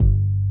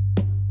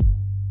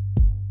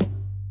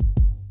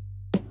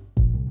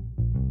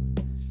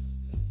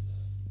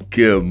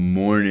Good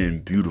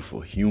morning,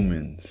 beautiful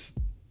humans.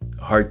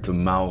 Heart to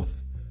Mouth,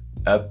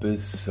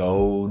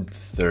 episode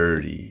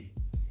 30.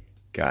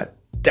 God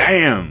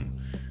damn,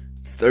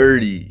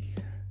 30.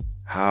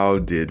 How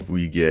did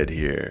we get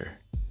here?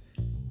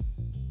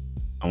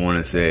 I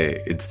want to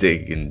say it's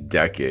taken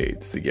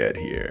decades to get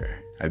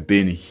here. I've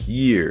been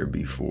here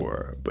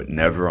before, but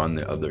never on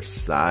the other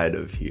side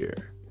of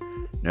here.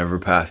 Never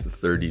past the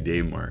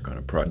 30-day mark on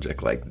a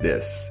project like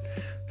this.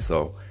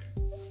 So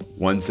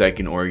 1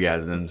 second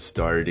orgasm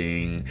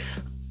starting,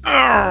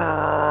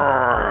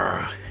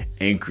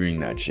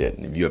 anchoring that shit.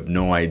 And if you have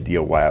no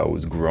idea why I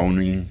was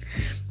groaning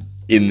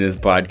in this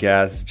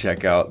podcast,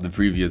 check out the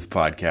previous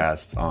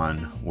podcast on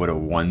what a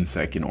 1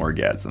 second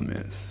orgasm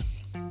is.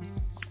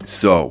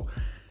 So,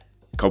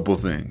 a couple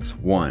things.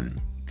 One,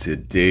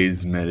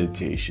 today's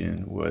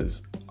meditation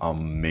was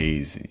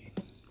amazing.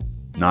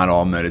 Not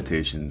all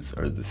meditations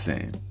are the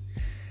same.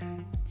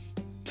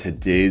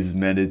 Today's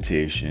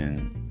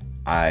meditation,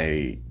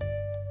 I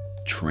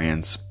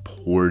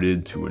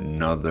transported to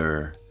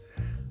another,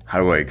 how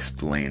do I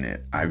explain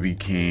it? I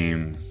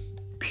became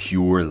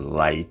pure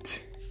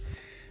light.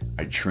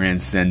 I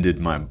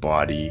transcended my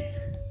body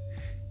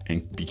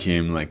and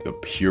became like the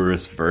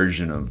purest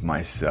version of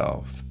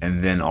myself.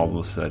 And then all of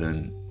a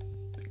sudden,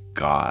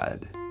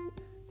 God,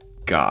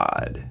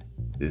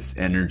 this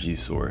energy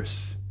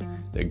source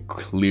that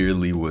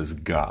clearly was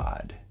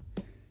God.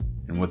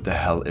 And what the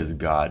hell is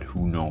God?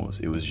 Who knows?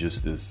 It was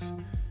just this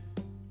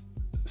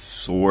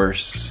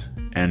source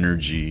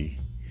energy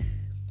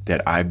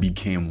that I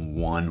became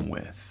one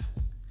with.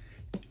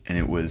 And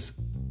it was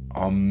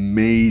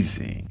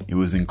amazing. It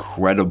was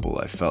incredible.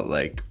 I felt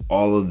like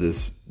all of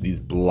these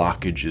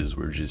blockages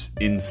were just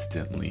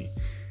instantly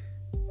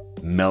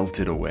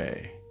melted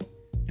away.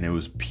 And it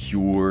was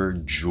pure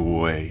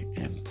joy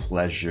and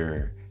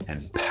pleasure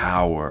and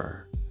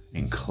power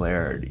and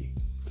clarity.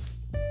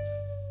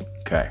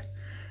 Okay.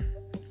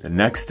 The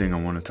next thing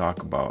I want to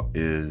talk about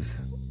is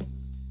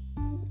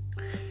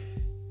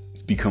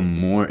become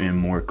more and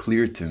more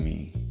clear to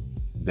me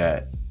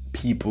that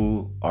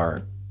people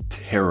are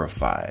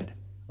terrified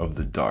of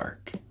the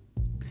dark,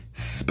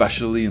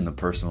 especially in the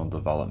personal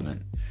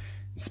development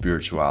and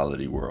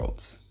spirituality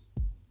worlds.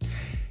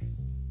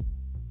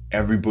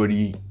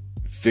 Everybody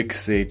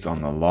fixates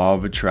on the law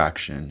of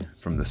attraction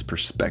from this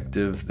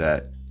perspective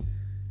that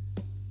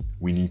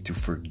we need to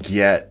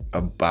forget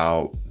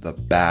about the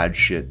bad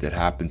shit that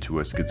happened to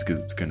us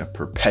because it's going to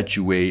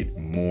perpetuate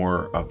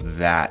more of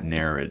that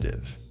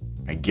narrative.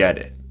 I get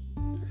it.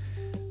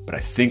 But I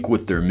think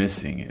what they're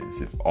missing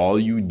is if all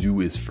you do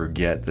is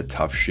forget the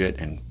tough shit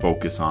and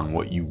focus on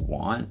what you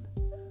want,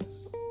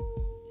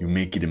 you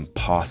make it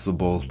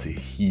impossible to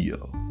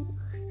heal.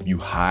 If you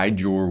hide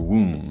your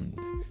wound,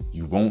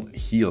 you won't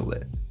heal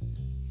it.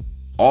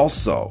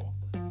 Also,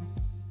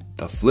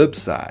 the flip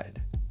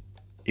side,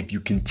 if you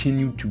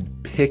continue to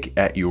pick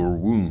at your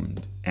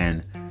wound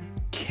and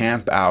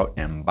camp out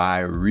and buy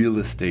real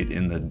estate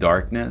in the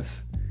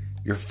darkness,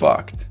 you're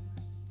fucked.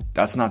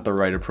 That's not the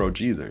right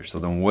approach either. So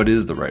then what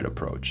is the right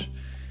approach?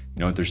 You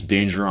know, there's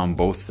danger on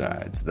both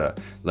sides.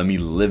 Let me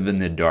live in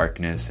the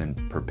darkness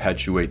and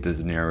perpetuate this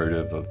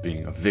narrative of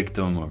being a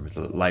victim or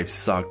that life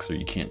sucks or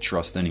you can't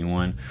trust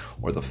anyone.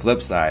 Or the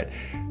flip side,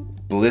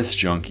 bliss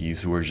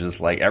junkies who are just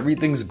like,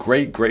 everything's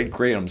great.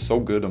 I'm so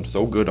good.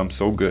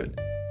 And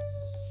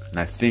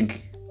I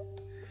think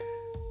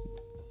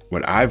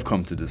what I've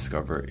come to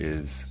discover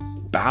is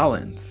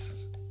balance.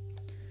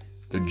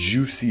 The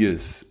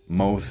juiciest,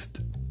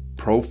 most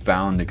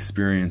profound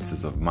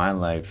experiences of my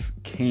life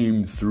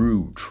came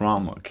through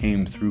trauma,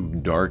 came through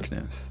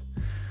darkness.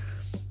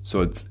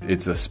 So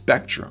it's a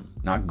spectrum,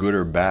 not good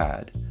or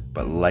bad,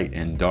 but light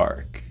and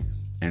dark.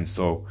 And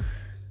so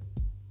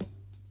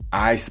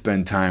I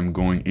spend time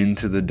going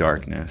into the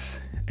darkness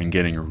and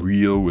getting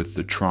real with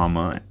the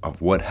trauma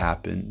of what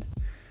happened.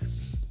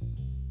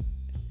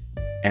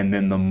 And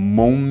then the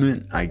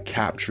moment I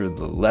capture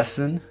the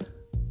lesson,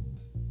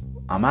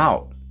 I'm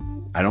out.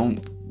 I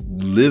don't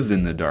live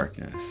in the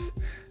darkness.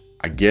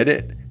 I get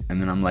it,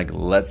 and then I'm like,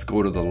 let's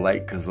go to the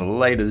light, because the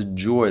light is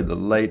joy, the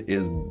light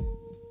is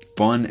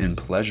fun and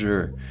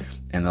pleasure,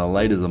 and the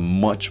light is a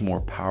much more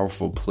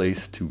powerful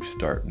place to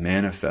start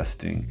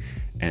manifesting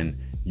and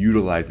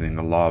utilizing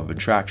the law of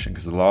attraction,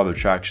 because the law of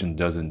attraction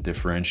doesn't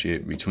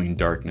differentiate between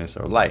darkness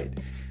or light.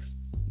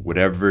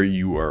 Whatever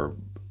you are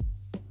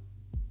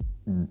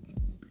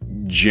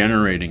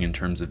generating in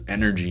terms of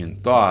energy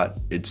and thought,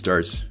 it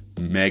starts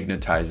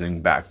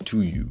magnetizing back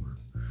to you.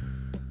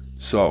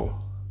 So,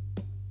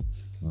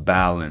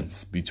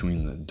 balance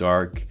between the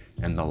dark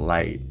and the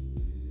light,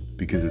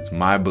 because it's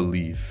my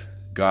belief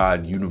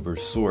God,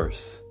 universe,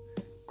 source,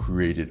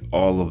 created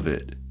all of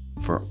it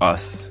for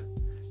us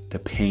to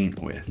paint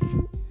with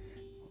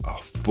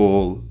a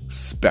full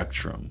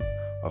spectrum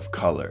of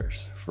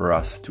colors for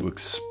us to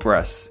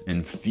express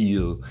and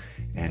feel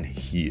and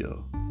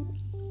heal.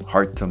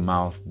 Heart to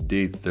Mouth,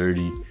 day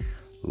 30.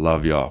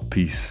 Love y'all.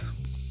 Peace.